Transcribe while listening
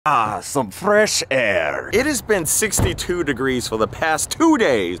Ah, some fresh air. It has been 62 degrees for the past 2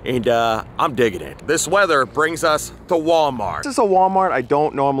 days, and I'm digging it. This weather brings us to Walmart. This is a Walmart I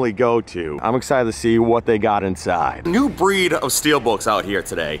don't normally go to. I'm excited to see what they got inside. New breed of steelbooks out here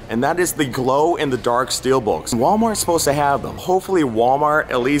today, and that is the glow-in-the-dark steelbooks. Walmart's supposed to have them. Hopefully Walmart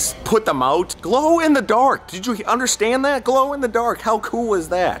at least put them out. Glow in the dark. Did you understand that? Glow in the dark. How cool is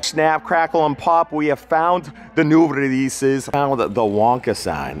that? Snap, crackle, and pop. We have found the new releases. Found the Wonka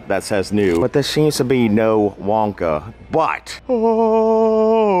sign that says new, but there seems to be no Wonka. But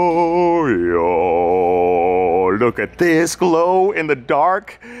oh, yo, look at this glow in the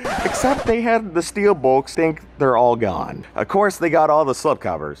dark. Except they had the steelbooks. Think they're all gone. Of course, they got all the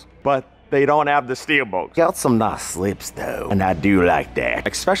slipcovers, but they don't have the steelbooks. Got some nice slips though, and I do like that.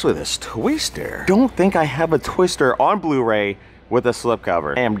 Especially this twister. Don't think I have a twister on Blu-ray with a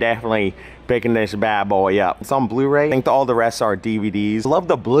slipcover. I am definitely picking this bad boy up. It's on Blu-ray. I think all the rest are DVDs. Love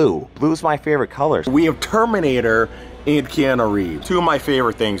the blue. Blue's my favorite colors. We have Terminator and Keanu Reeves. Two of my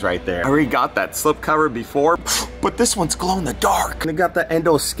favorite things right there. I already got that slipcover before, but this one's glow in the dark. They got the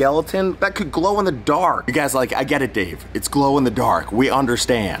endoskeleton that could glow in the dark. You guys like, I get it, Dave. It's glow in the dark. We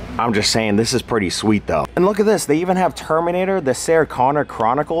understand. I'm just saying, this is pretty sweet though. And look at this. They even have Terminator, the Sarah Connor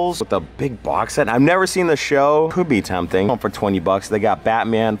Chronicles with a big box set. I've never seen the show. Could be tempting. For 20 bucks. They got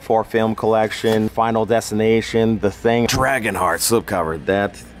Batman 4-film collection, Final Destination, The Thing, Dragonheart slipcover.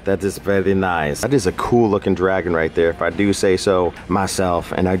 That is very nice. That is a cool looking dragon right there, if I do say so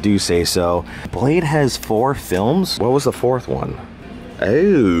myself, and I do say so. Blade has 4 films? What was the 4th one?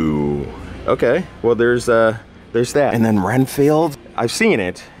 Oh, okay. Well, there's that. And then Renfield, I've seen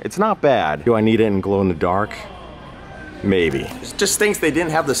it. It's not bad. Do I need it in glow in the dark? Maybe. Just thinks they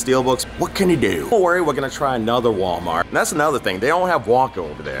didn't have the steelbooks. What can you do? Don't worry, we're gonna try another Walmart. And that's another thing. They don't have Wonka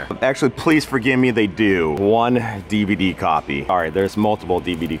over there. Actually, please forgive me, they do. 1 DVD copy. All right, there's multiple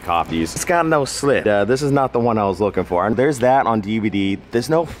DVD copies. It's got no slit. This is not the one I was looking for. And there's that on DVD. There's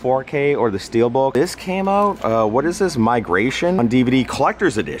no 4K or the steelbook. This came out, what is this? Migration on DVD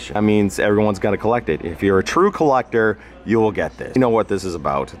collector's edition. That means everyone's gotta collect it. If you're a true collector, you will get this. You know what this is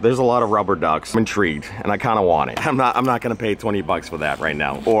about. There's a lot of rubber ducks. I'm intrigued, and I kind of want it. I'm not gonna pay 20 bucks for that right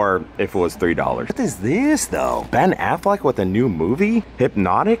now, or if it was $3. What is this though? Ben Affleck with a new movie?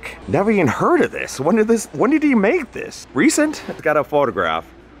 Hypnotic? Never even heard of this. When did he make this? Recent? It's got a photograph.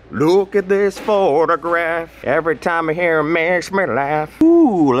 Look at this photograph. Every time I hear it makes me laugh.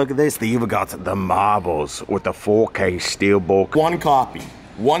 Ooh, look at this. They even got the marbles with the 4K steelbook. 1 copy.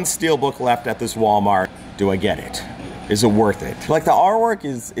 1 steelbook left at this Walmart. Do I get it? Is it worth it? Like the artwork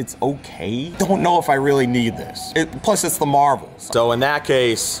it's okay. Don't know if I really need this. Plus it's the Marvels. So in that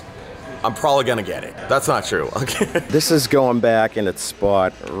case, I'm probably gonna get it. That's not true, okay? This is going back in its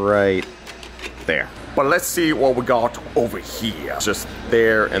spot right there. But let's see what we got over here. Just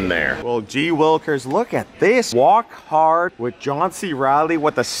there and there. Well, gee willikers, look at this. Walk Hard with John C. Reilly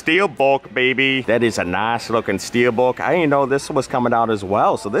with the steelbook, baby. That is a nice looking steelbook. I didn't know this was coming out as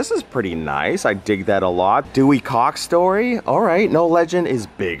well, so this is pretty nice. I dig that a lot. Dewey Cox story. All right, No Legend is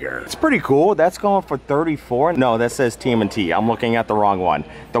bigger. It's pretty cool. That's going for $34. No, that says TMNT. I'm looking at the wrong one.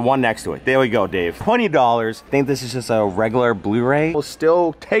 The one next to it. There we go, Dave. $20. I think this is just a regular Blu-ray. We'll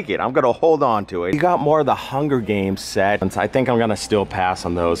still take it. I'm gonna hold on to it. You got more of the Hunger Games set, and I think I'm gonna still pass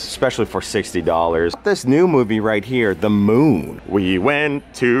on those, especially for $60. This new movie right here, The Moon. We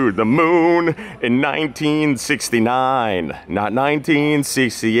went to the moon in 1969. Not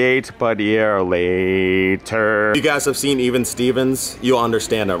 1968, but a year later. If you guys have seen Even Stevens, you'll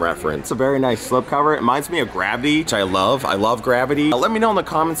understand the reference. It's a very nice slipcover. It reminds me of Gravity, which I love. I love Gravity. Let me know in the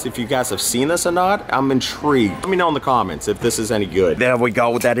comments if you guys have seen this or not. I'm intrigued. Let me know in the comments if this is any good. There we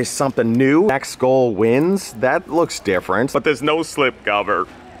go. That is something new. Next Goal Wins. That looks different, but there's no slipcover.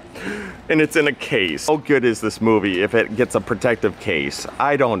 And it's in a case. How good is this movie if it gets a protective case?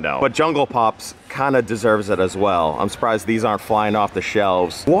 I don't know. But Jungle Pops kind of deserves it as well. I'm surprised these aren't flying off the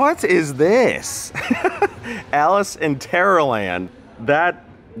shelves. What is this? Alice in Terrorland.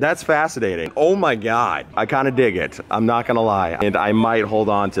 That's fascinating. Oh my God. I kind of dig it. I'm not gonna lie. And I might hold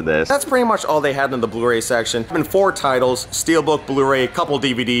on to this. That's pretty much all they had in the Blu-ray section. Been 4 titles, Steelbook, Blu-ray, a couple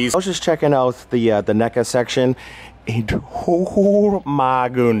DVDs. I was just checking out the NECA section. And oh my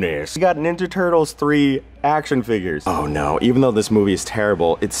goodness. We got Ninja Turtles 3 action figures. Oh no, even though this movie is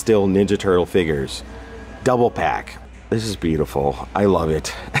terrible, it's still Ninja Turtle figures. Double pack. This is beautiful. I love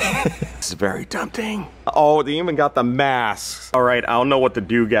it. It's very tempting. Oh, they even got the masks. All right, I don't know what to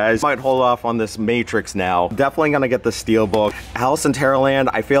do, guys. Might hold off on this Matrix now. Definitely gonna get the Steelbook. Alice in Terrorland,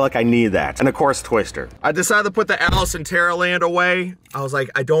 I feel like I need that. And of course, Twister. I decided to put the Alice in Terrorland away. I was like,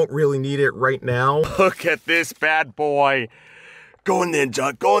 I don't really need it right now. Look at this bad boy. Go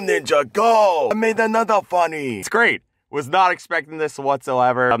Ninja, go Ninja, go! I made another funny. It's great. Was not expecting this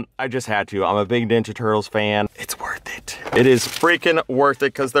whatsoever. I just had to. I'm a big Ninja Turtles fan. It's worth it. It is freaking worth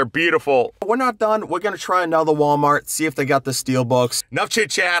it because they're beautiful. We're not done. We're gonna try another Walmart, see if they got the STEELBOOKS. Enough chit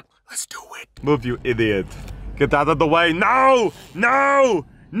chat. Let's do it. Move, you idiot. Get out of the way. No! No!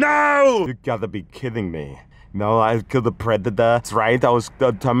 No! You gotta be kidding me. No, I killed the Predator. That's right, I was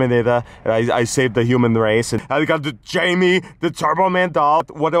the Terminator. I saved the human race. And I got the Jamie, the Turbo Man doll.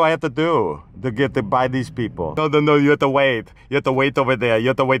 What do I have to do to get to buy these people? No, you have to wait. You have to wait over there. You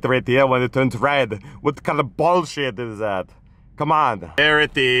have to wait right here when it turns red. What kind of bullshit is that? Come on. There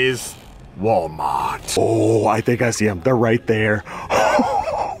it is. Walmart. Oh, I think I see them. They're right there.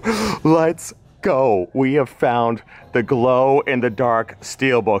 Let's go. We have found the glow-in-the-dark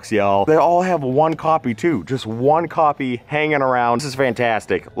STEELBOOKS, y'all. They all have one copy, too. Just one copy hanging around. This is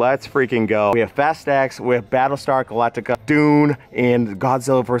fantastic. Let's freaking go. We have Fast X, we have Battlestar Galactica, Dune, and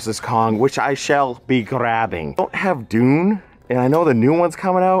Godzilla vs. Kong, which I shall be grabbing. Don't have Dune, and I know the new one's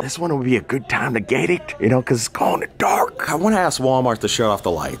coming out. This one would be a good time to get it, you know, because it's going dark. I want to ask Walmart to shut off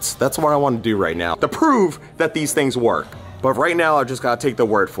the lights. That's what I want to do right now, to prove that these things work. But right now, I just gotta take the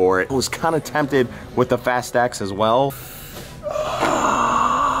word for it. I was kind of tempted with the Fast X as well.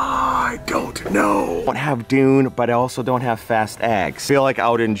 I don't know. I don't have Dune, but I also don't have Fast X. I feel like I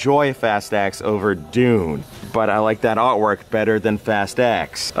would enjoy Fast X over Dune, but I like that artwork better than Fast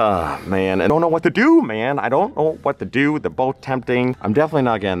X. Man, I don't know what to do, man. I don't know what to do. They're both tempting. I'm definitely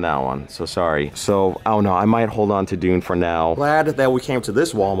not getting that one, so sorry. So, I don't know, I might hold on to Dune for now. Glad that we came to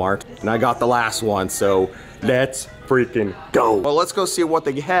this Walmart, and I got the last one, so let's freaking go. Well, let's go see what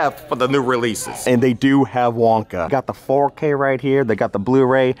they have for the new releases. And they do have Wonka. Got the 4K right here. They got the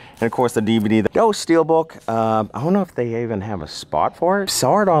Blu-ray, and of course the DVD. No STEELBOOK. I don't know if they even have a spot for it.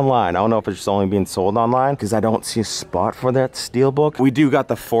 Saw it online. I don't know if it's just only being sold online because I don't see a spot for that STEELBOOK. We do got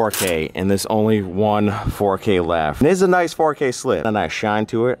the 4K, and there's only one 4K left. And it is a nice 4K slit. A nice shine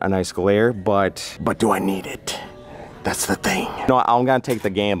to it, a nice glare, but do I need it? That's the thing. No, I'm gonna take the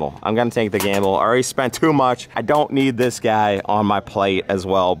gamble. I'm gonna take the gamble. I already spent too much. I don't need this guy on my plate as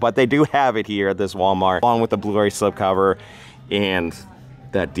well, but they do have it here at this Walmart, along with the Blu-ray slipcover and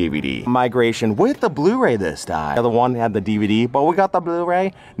that DVD. Migration with the Blu-ray this time. The other one had the DVD, but we got the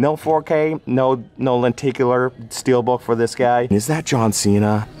Blu-ray. No 4K, no lenticular STEELBOOK for this guy. Is that John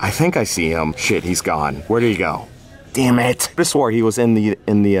Cena? I think I see him. Shit, he's gone. Where did he go? Damn it. I swore he was in the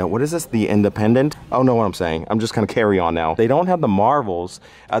what is this? The Independent? I don't know what I'm saying. I'm just gonna carry on now. They don't have the Marvels.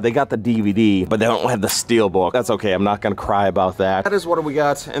 They got the DVD, but they don't have the STEELBOOK. That's okay, I'm not gonna cry about that. That is what we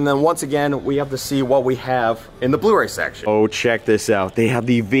got. And then once again, we have to see what we have in the Blu-ray section. Oh, check this out. They have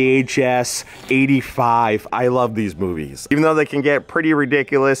the VHS 85. I love these movies. Even though they can get pretty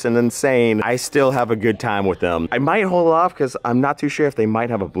ridiculous and insane, I still have a good time with them. I might hold off because I'm not too sure if they might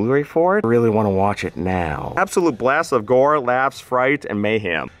have a Blu-ray for it. I really wanna watch it now. Absolute blast of gore, laughs, fright, and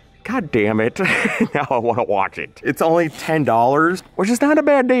mayhem. God damn it. Now I want to watch it. It's only $10, which is not a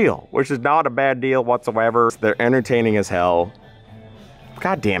bad deal. Which is not a bad deal whatsoever. They're entertaining as hell.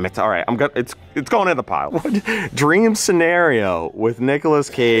 God damn it. All right, it's going in the pile. Dream Scenario with Nicolas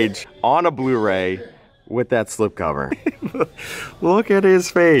Cage on a Blu-ray with that slipcover. Look at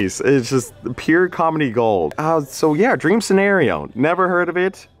his face. It's just pure comedy gold. So yeah, Dream Scenario. Never heard of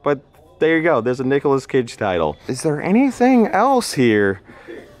it, but there you go. There's a Nicolas Cage title. Is there anything else here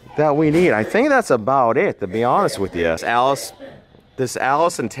that we need? I think that's about it, to be honest with you. This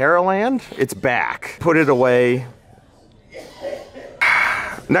Alice in Terrorland, it's back. Put it away.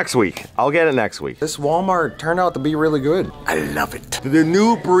 Next week. I'll get it next week. This Walmart turned out to be really good. I love it. The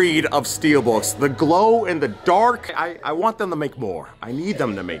new breed of STEELBOOKS, the glow in the dark. I want them to make more. I need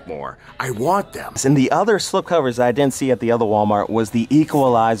them to make more. I want them. And the other slipcovers I didn't see at the other Walmart was the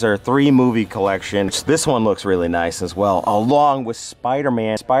Equalizer 3 movie collection. This one looks really nice as well, along with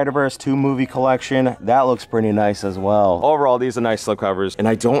Spider-Man, Spider-Verse 2 movie collection. That looks pretty nice as well. Overall, these are nice slipcovers, and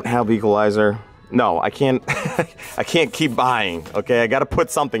I don't have Equalizer. No, I can't I can't keep buying, okay? I gotta put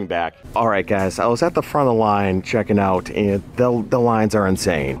something back. All right, guys, I was at the front of the line checking out, and the lines are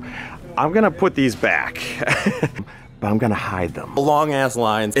insane. I'm gonna put these back, but I'm gonna hide them. Long ass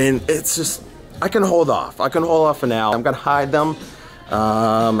lines, and it's just, I can hold off. I can hold off for now. I'm gonna hide them.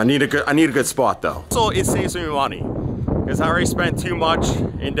 I need a good spot though. So it saves me money, because I already spent too much,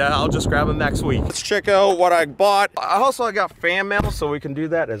 and I'll just grab them next week. Let's check out what I bought. I got fan mail, so we can do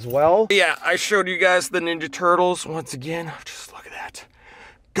that as well. Yeah, I showed you guys the Ninja Turtles once again. Just look at that.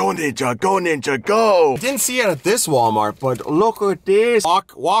 Go Ninja, go Ninja, go! Didn't see it at this Walmart, but look at this.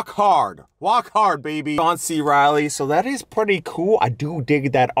 Walk hard. Walk hard, baby. John C. Reilly, so that is pretty cool. I do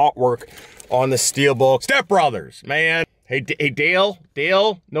dig that artwork on the STEELBOOK. Step Brothers, man. Hey,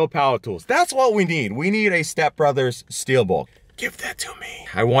 Dale, no power tools. That's what we need. We need a Step Brothers Steelbook. Give that to me.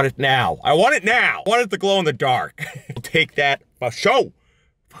 I want it now. I want it now. I want it to glow in the dark. We'll take that for show.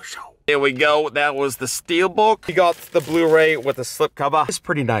 For show. Here we go. That was the Steelbook. We got the Blu-ray with the slipcover. It's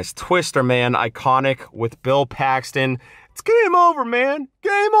pretty nice. Twister, man. Iconic with Bill Paxton. It's game over, man.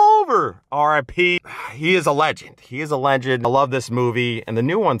 Game over. R.I.P. He is a legend. He is a legend. I love this movie, and the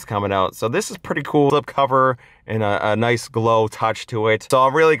new one's coming out. So this is pretty cool. Slipcover and a nice glow touch to it. So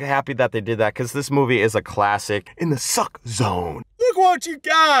I'm really happy that they did that because this movie is a classic in the suck zone. Look what you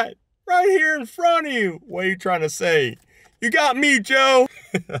got right here in front of you. What are you trying to say? You got me, Joe.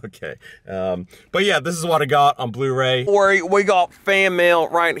 Okay. But yeah, this is what I got on Blu-ray. We got fan mail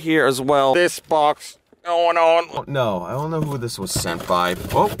right here as well. This box going on. Oh, no, I don't know who this was sent by.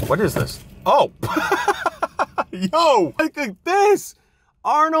 Oh, what is this? Oh. Yo, look at this.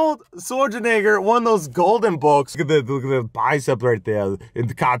 Arnold Schwarzenegger, one of those golden books. Look at the bicep right there in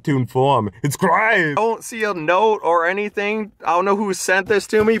the cartoon form. It's great. I don't see a note or anything. I don't know who sent this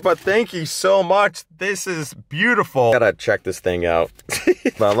to me, but thank you so much. This is beautiful. Gotta check this thing out.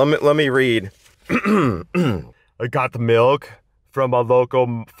 Well, let me read. I got the milk from a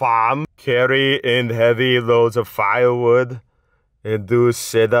local farm. Carry in heavy loads of firewood and do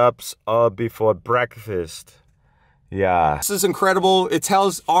sit-ups before breakfast. Yeah. This is incredible. It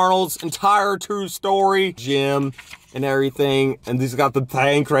tells Arnold's entire true story. Gym and everything. And he's got the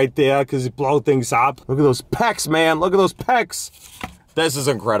tank right there because he blow things up. Look at those pecs, man. Look at those pecs. This is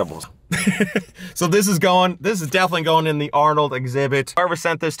incredible. So this is definitely going in the Arnold exhibit. Whoever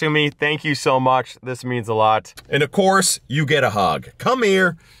sent this to me, thank you so much. This means a lot. And of course, you get a hug. Come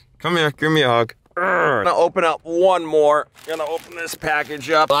here. Come here. Give me a hug. I'm gonna open up one more. Gonna open this package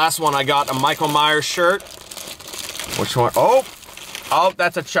up. Last one, I got a Michael Myers shirt. Which one? Oh,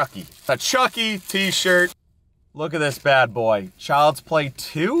 that's a Chucky. A Chucky t-shirt. Look at this bad boy. Child's Play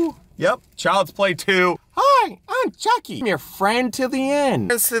 2? Yep, Child's Play 2. Hi, I'm Chucky. I'm your friend to the end.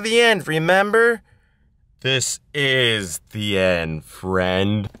 Friends to the end, remember? This is the end,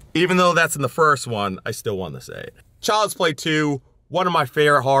 friend. Even though that's in the first one, I still want to say it. Child's Play 2, one of my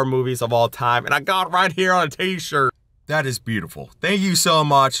favorite horror movies of all time, and I got it right here on a t-shirt. That is beautiful. Thank you so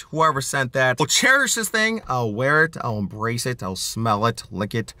much, whoever sent that. I'll cherish this thing. I'll wear it. I'll embrace it. I'll smell it,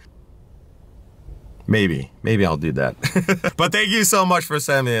 lick it. Maybe I'll do that. But thank you so much for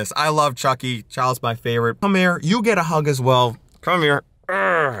sending me this. I love Chucky. Child's my favorite. Come here. You get a hug as well. Come here.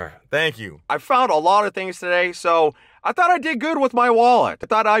 Thank you. I found a lot of things today, so I thought I did good with my wallet. I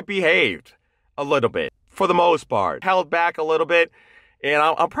thought I behaved a little bit, for the most part. Held back a little bit. And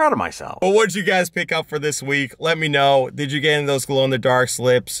I'm proud of myself. Well, what did you guys pick up for this week? Let me know. Did you get in those glow-in-the-dark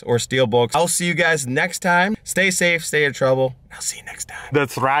slips or steelbooks? I'll see you guys next time. Stay safe, stay in trouble. I'll see you next time.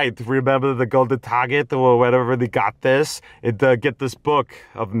 That's right. Remember to go to Target or wherever they got this. Get this book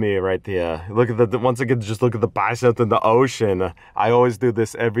of me right here. Look at once again, just look at the bicep in the ocean. I always do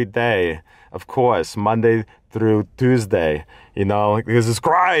this every day. Of course, Monday through Tuesday, you know, because it's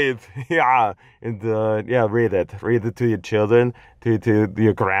great. Yeah, and yeah, read it to your children, to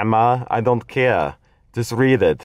your grandma. I don't care, just read it.